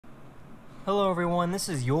Hello everyone, this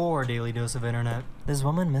is your daily dose of internet. This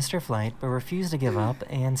woman missed her flight, but refused to give up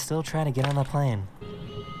and still try to get on the plane.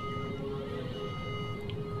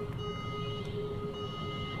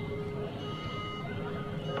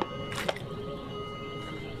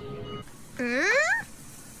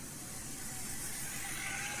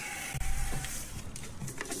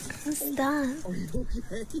 What's that? Are you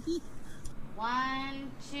okay?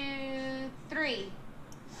 1, 2, 3.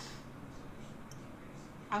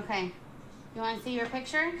 Okay. You want to see your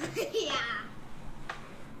picture? Yeah.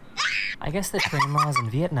 I guess the train laws in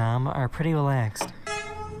Vietnam are pretty relaxed.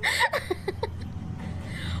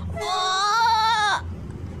 Oh!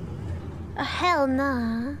 Hell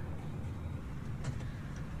nah.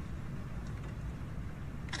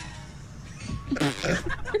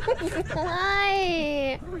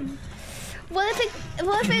 Why? What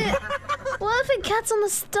if it gets on the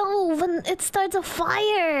stove and it starts a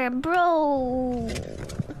fire, bro?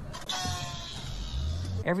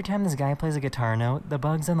 Every time this guy plays a guitar note, the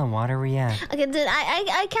bugs in the water react. Okay, dude,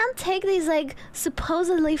 I can't take these like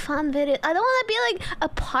supposedly fun videos. I don't want to be like a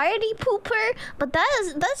party pooper, but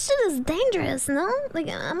that shit is dangerous, no? Like,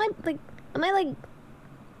 am I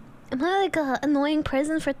like a annoying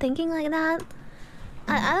person for thinking like that?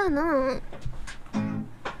 I don't know.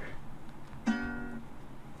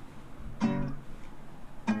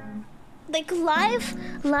 Like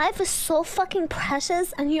life is so fucking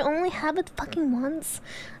precious, and you only have it fucking once.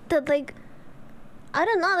 That like, I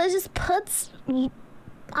don't know. That just puts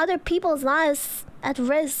other people's lives at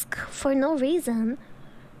risk for no reason.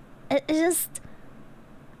 It just,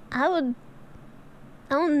 I would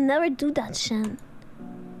never do that shit.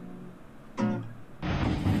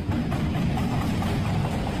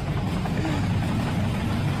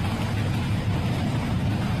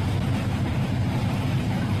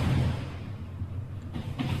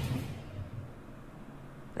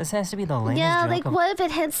 This has to be the lamest Yeah, joke like of what if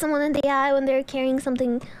it hits someone in the eye when they're carrying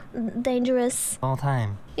something dangerous? all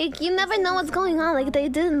time. Like, you never know what's going on. Like, they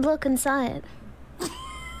didn't look inside.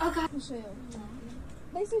 Oh God, Michelle.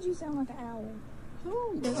 They said you sound like an owl.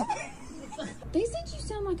 Who? They said you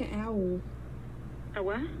sound like an owl. A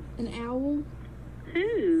what? An owl.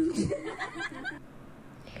 Who?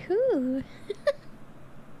 Who?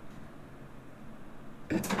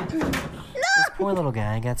 This poor little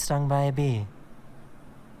guy got stung by a bee.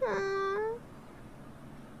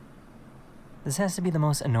 This has to be the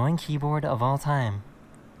most annoying keyboard of all time.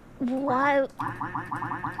 Why?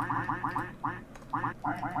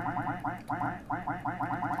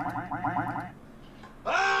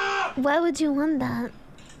 Why would you want that?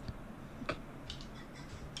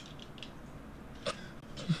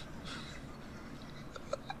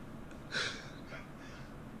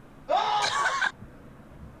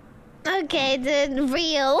 Okay, dude,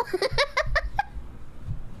 real.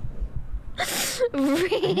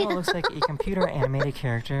 I know it looks like a computer animated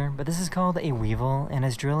character, but this is called a weevil and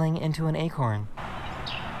is drilling into an acorn.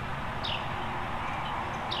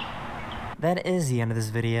 That is the end of this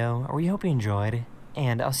video. We hope you enjoyed,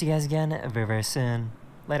 and I'll see you guys again very, very soon.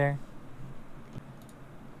 Later.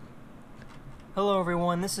 Hello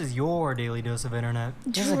everyone, this is your daily dose of internet.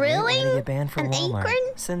 This is a great way to get banned from Walmart.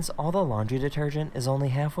 Acorn? Since all the laundry detergent is only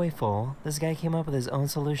halfway full, this guy came up with his own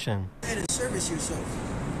solution. And service yourself.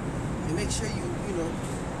 And make sure you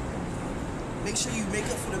make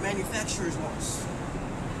up for the manufacturer's loss.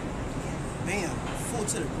 Man, full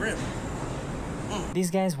to the brim.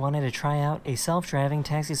 These guys wanted to try out a self-driving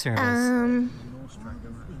taxi service.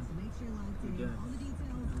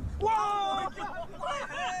 Whoa!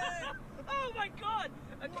 Oh my God!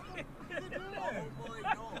 I don't think.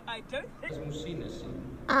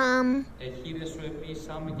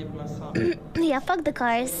 Yeah, fuck the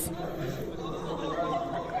cars.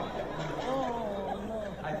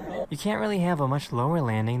 You can't really have a much lower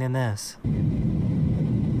landing than this.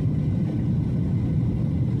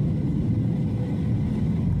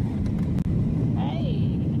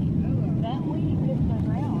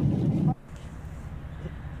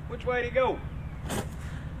 Which way to go?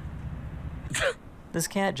 This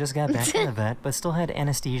cat just got back from the vet, but still had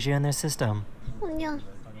anesthesia in their system. Oh no.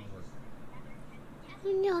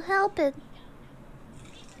 Oh no, help it.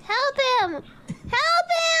 Help him! Help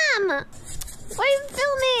him! Why are you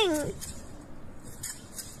filming?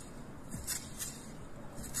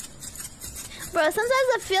 Bro, sometimes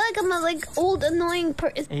I feel like I'm a old annoying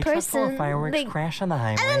person. A truck full of fireworks crashed on the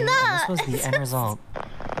highway, and this was the end result.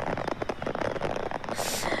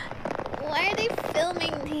 Why are they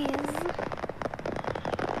filming these?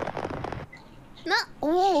 Not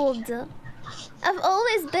old. I've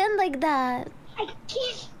always been like that. I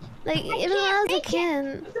can't. Like, even when I was a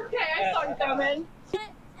kid. It's okay, I saw it coming.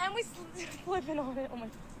 And now we flipping on it. Oh my.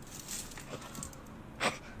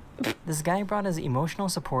 This guy brought his emotional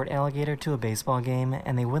support alligator to a baseball game,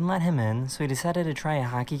 and they wouldn't let him in, so he decided to try a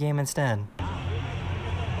hockey game instead.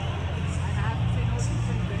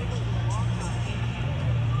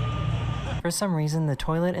 For some reason, the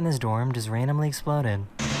toilet in his dorm just randomly exploded.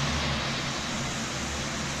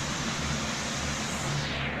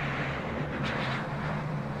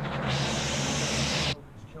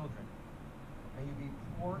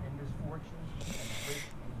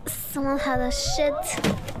 Someone had a shit.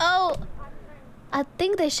 Oh, I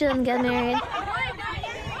think they shouldn't get married.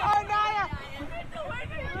 Oh, Naya!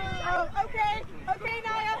 Oh, okay,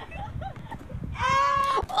 Naya.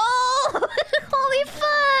 Oh, holy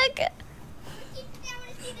fuck!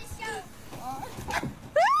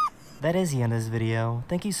 That is the end of this video.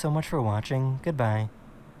 Thank you so much for watching. Goodbye.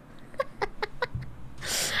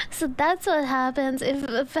 So that's what happens if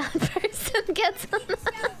a bad person gets on.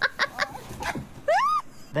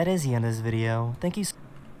 That is the end of this video. Thank you.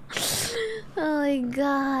 Oh my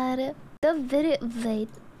god. The video.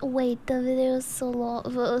 Wait. The video is so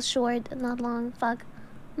long, short, not long. Fuck.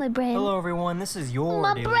 My brain. Hello everyone, this is your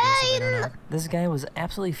My Daily Dose of Internet. This guy was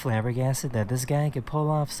absolutely flabbergasted that this guy could pull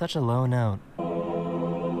off such a low note.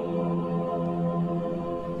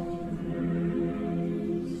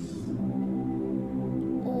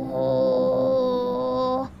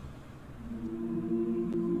 Oh.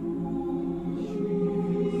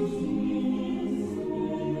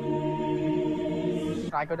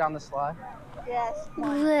 Can I go down the slide? Yes.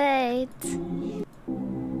 Wait.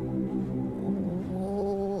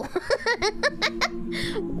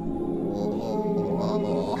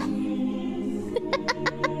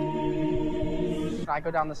 Can I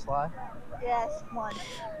go down the slide? Yes. One.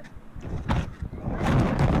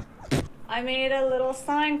 I made a little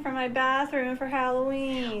sign for my bathroom for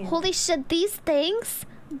Halloween. Holy shit, these things,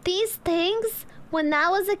 when I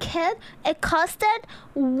was a kid, it costed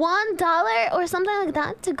 $1 or something like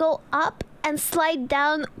that to go up and slide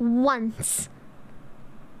down once.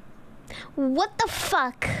 What the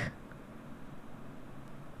fuck?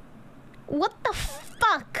 What the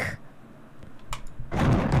fuck?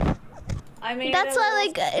 I made That's why,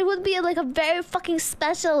 like, it would be like a very fucking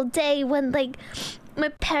special day when, like, my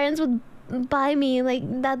parents would buy me like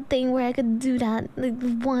that thing where I could do that like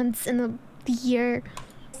once in a year.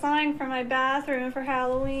 Sign for my bathroom for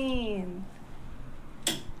Halloween.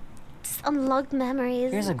 Just unlocked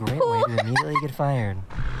memories. Here's a great way to immediately get fired.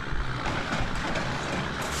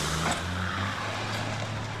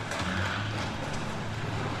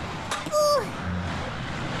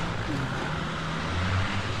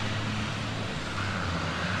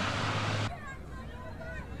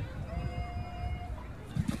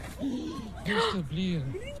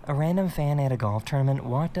 A random fan at a golf tournament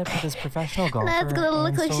walked up to this professional golfer That's gonna look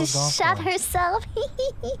and like she stole a golf shot club. herself.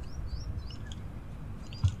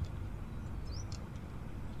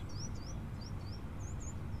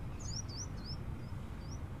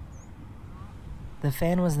 The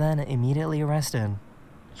fan was then immediately arrested.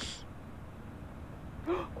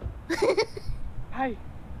 Hey.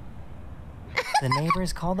 The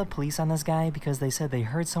neighbors called the police on this guy because they said they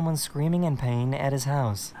heard someone screaming in pain at his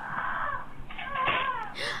house.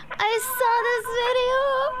 I saw this video.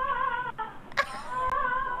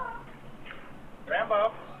 Rambo.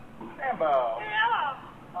 Rambo. Hello.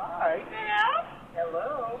 Hi.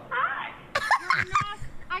 Hello. Hi.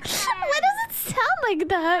 Why does it sound like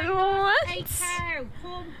that? What? Hey, cow,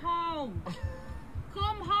 come home.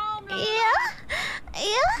 Come home, love. Yeah?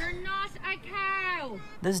 You're not a cow.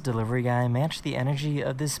 This delivery guy matched the energy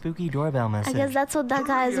of this spooky doorbell I message. guess that's what that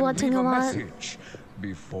guy is watching a lot. Message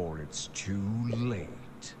before it's too late.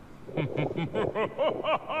 I've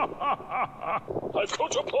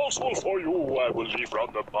got a parcel for you. I will leave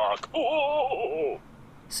round the back. Oh!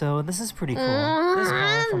 So this is pretty cool. This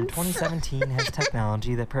car from 2017 has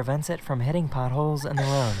technology that prevents it from hitting potholes in the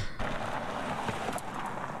road.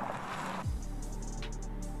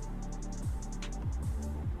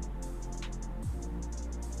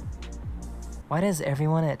 Why does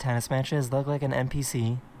everyone at tennis matches look like an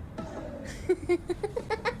NPC?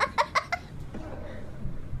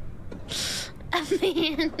 I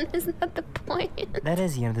mean, isn't that the point? That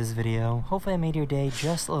is the end of this video. Hopefully I made your day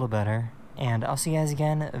just a little better. And I'll see you guys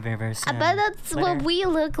again very, very soon. I bet that's Later. what we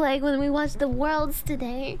look like when we watch the Worlds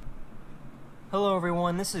today. Hello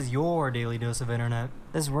everyone, this is your Daily Dose of Internet.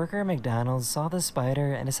 This worker at McDonald's saw the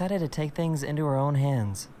spider and decided to take things into her own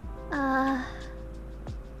hands.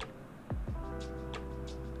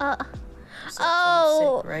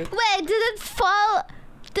 Oh, sick, right? wait, did it fall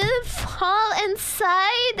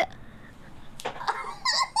inside?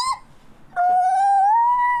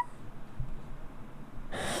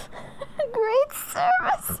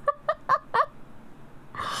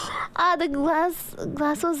 the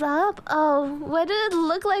glass was up? Oh, why did it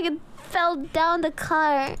look like it fell down the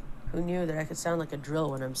car? Who knew that I could sound like a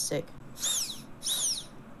drill when I'm sick?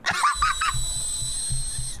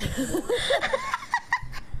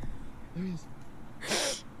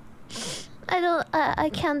 I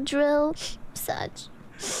can't drill such.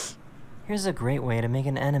 Here's a great way to make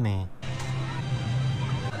an enemy.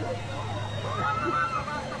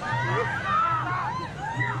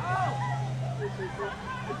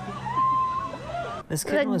 This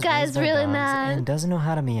kid was raised by really dogs mad. and doesn't know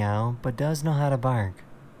how to meow, but does know how to bark.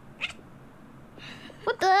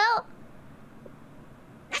 What the hell?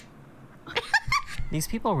 These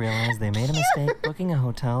people realize they made a mistake booking a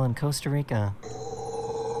hotel in Costa Rica.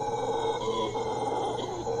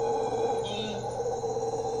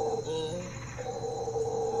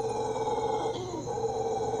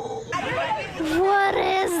 What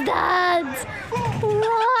is that?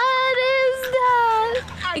 What is that?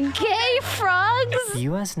 Gay frogs? The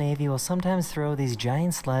US Navy will sometimes throw these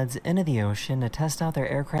giant sleds into the ocean to test out their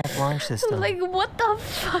aircraft launch system. Like, what the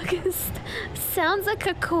fuck is that? Sounds like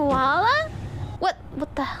a koala?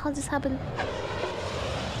 What the hell just happened?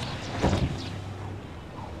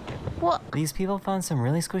 What? These people found some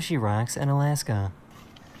really squishy rocks in Alaska.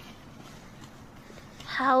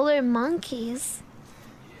 Howler monkeys?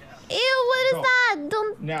 Ew, what is that?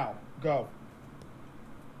 Don't... Now, go.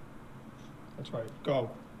 That's right, go.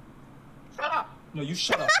 Shut up! No, you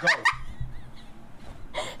shut up, go.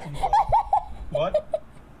 What?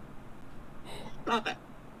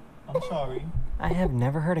 I'm sorry. I have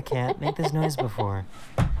never heard a cat make this noise before.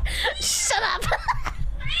 Shut up!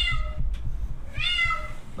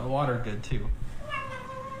 The water good too.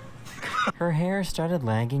 Her hair started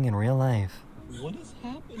lagging in real life. What is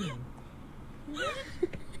happening?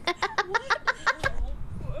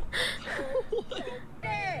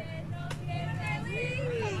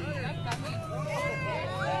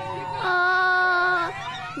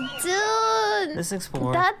 Dude, This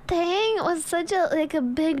explorer. that thing was such a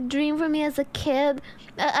big dream for me as a kid.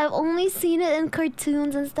 I've only seen it in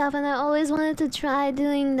cartoons and stuff, and I always wanted to try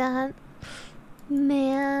doing that.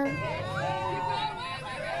 Man.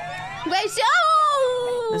 Wait,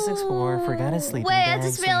 show! This explorer forgot his sleeping Wait, bag, I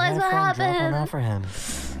just so he had realized a what friend drop one happened. off for him.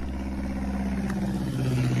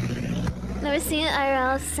 Never seen it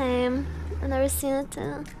IRL, same. I've never seen it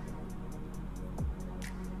too.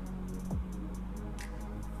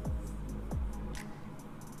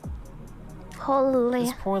 Holy.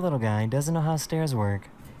 This poor little guy doesn't know how stairs work.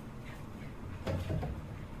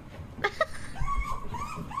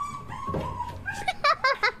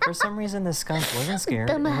 For some reason, this skunk wasn't scared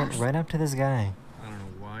and went right up to this guy. I don't know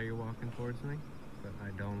why you're walking towards me, but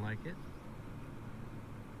I don't like it.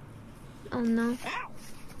 Oh no.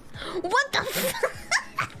 What the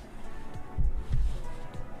f-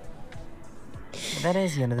 That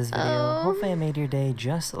is the end of this video. Hopefully I made your day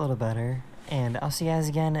just a little better. And I'll see you guys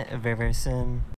again very, very soon.